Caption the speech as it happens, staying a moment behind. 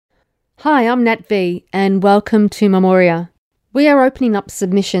Hi, I'm Nat V, and welcome to Memoria. We are opening up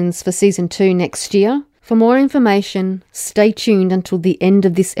submissions for Season 2 next year. For more information, stay tuned until the end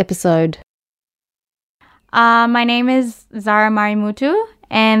of this episode. My name is Zara Marimutu,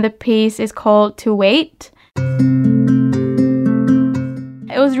 and the piece is called To Wait.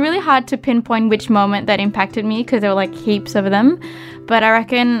 It was really hard to pinpoint which moment that impacted me because there were like heaps of them. But I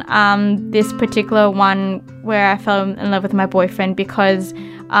reckon this particular one where I fell in love with my boyfriend because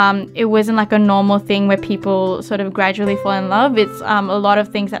it wasn't like a normal thing where people sort of gradually fall in love. It's a lot of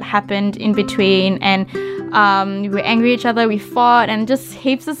things that happened in between, and we were angry at each other, we fought, and just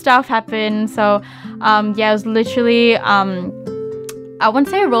heaps of stuff happened. So it was literally, I wouldn't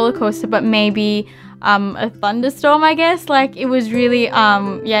say a roller coaster, but maybe a thunderstorm, I guess. Like, it was really,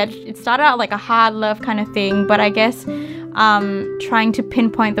 it started out like a hard love kind of thing, but I guess trying to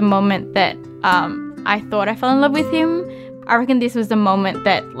pinpoint the moment that I thought I fell in love with him, I reckon this was the moment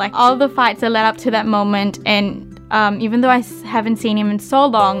that, like, all the fights that led up to that moment, and even though I haven't seen him in so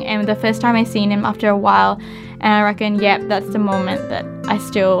long, and the first time I seen him after a while, and I reckon, that's the moment that I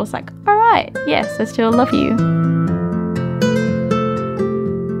still was like, alright, yes, I still love you.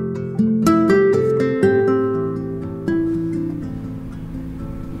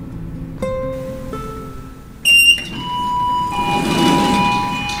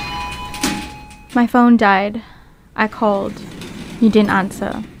 My phone died. I called. You didn't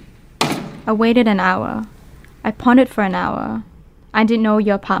answer. I waited an hour. I pondered for an hour. I didn't know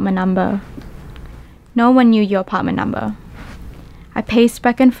your apartment number. No one knew your apartment number. I paced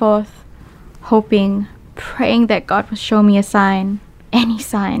back and forth, hoping, praying that God would show me a sign. Any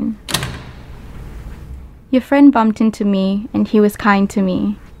sign. Your friend bumped into me, and he was kind to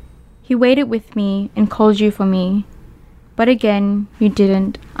me. He waited with me and called you for me. But again, you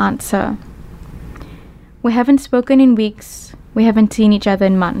didn't answer. We haven't spoken in weeks. We haven't seen each other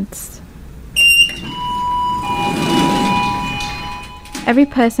in months. Every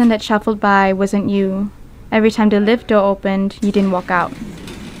person that shuffled by wasn't you. Every time the lift door opened, you didn't walk out.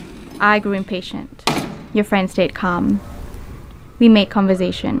 I grew impatient. Your friend stayed calm. We made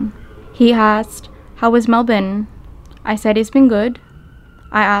conversation. He asked, "How was Melbourne?" I said, "It's been good."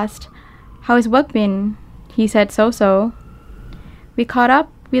 I asked, "How has work been?" He said, "So-so." We caught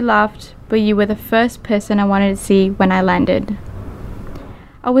up, we laughed, but you were the first person I wanted to see when I landed.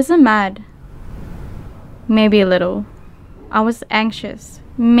 I wasn't mad. Maybe a little. I was anxious.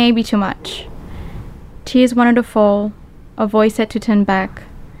 Maybe too much. Tears wanted to fall. A voice said to turn back.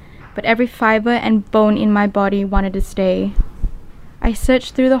 But every fiber and bone in my body wanted to stay. I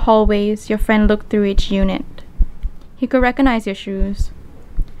searched through the hallways. Your friend looked through each unit. He could recognize your shoes.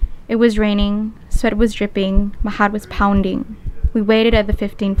 It was raining. Sweat was dripping. My heart was pounding. We waited at the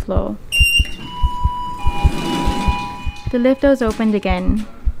 15th floor. The lift doors opened again.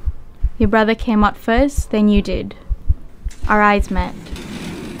 Your brother came out first, then you did. Our eyes met.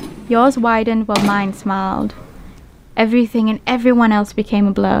 Yours widened while mine smiled. Everything and everyone else became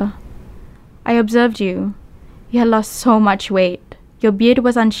a blur. I observed you. You had lost so much weight. Your beard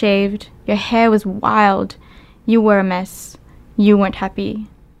was unshaved. Your hair was wild. You were a mess. You weren't happy.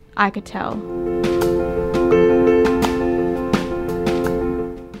 I could tell.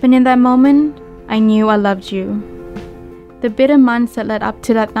 But in that moment, I knew I loved you. The bitter months that led up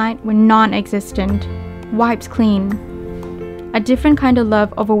to that night were non-existent, wiped clean. A different kind of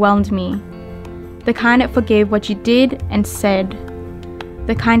love overwhelmed me. The kind that forgave what you did and said.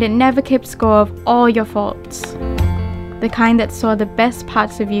 The kind that never kept score of all your faults. The kind that saw the best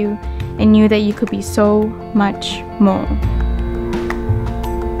parts of you and knew that you could be so much more.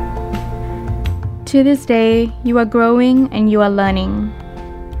 To this day, you are growing and you are learning.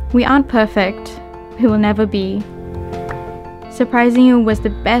 We aren't perfect. We will never be. Surprising you was the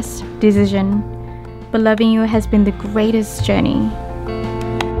best decision, but loving you has been the greatest journey.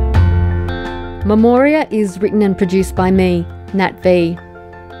 Memoria is written and produced by me, Nat V,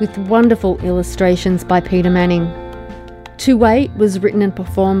 with wonderful illustrations by Peter Manning. To Wait was written and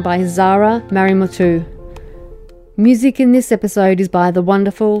performed by Zara Marimutu. Music in this episode is by the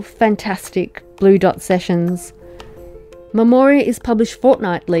wonderful, fantastic Blue Dot Sessions. Memoria is published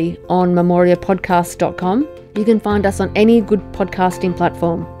fortnightly on memoriapodcast.com. You can find us on any good podcasting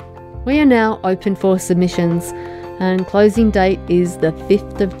platform. We are now open for submissions, and closing date is the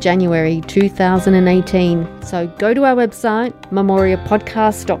 5th of January 2018. So go to our website,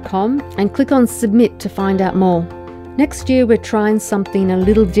 memoriapodcast.com, and click on Submit to find out more. Next year we're trying something a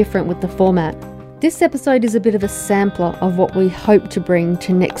little different with the format. This episode is a bit of a sampler of what we hope to bring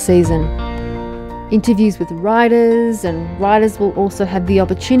to next season. Interviews with writers, and writers will also have the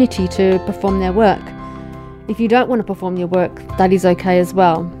opportunity to perform their work. If you don't want to perform your work, that is okay as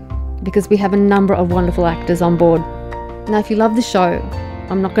well. because we have a number of wonderful actors on board. Now, if you love the show,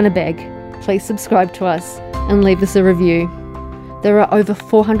 I'm not going to beg. Please subscribe to us and leave us a review. There are over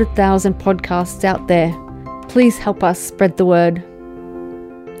 400,000 podcasts out there. Please help us spread the word.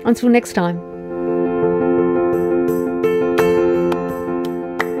 Until next time.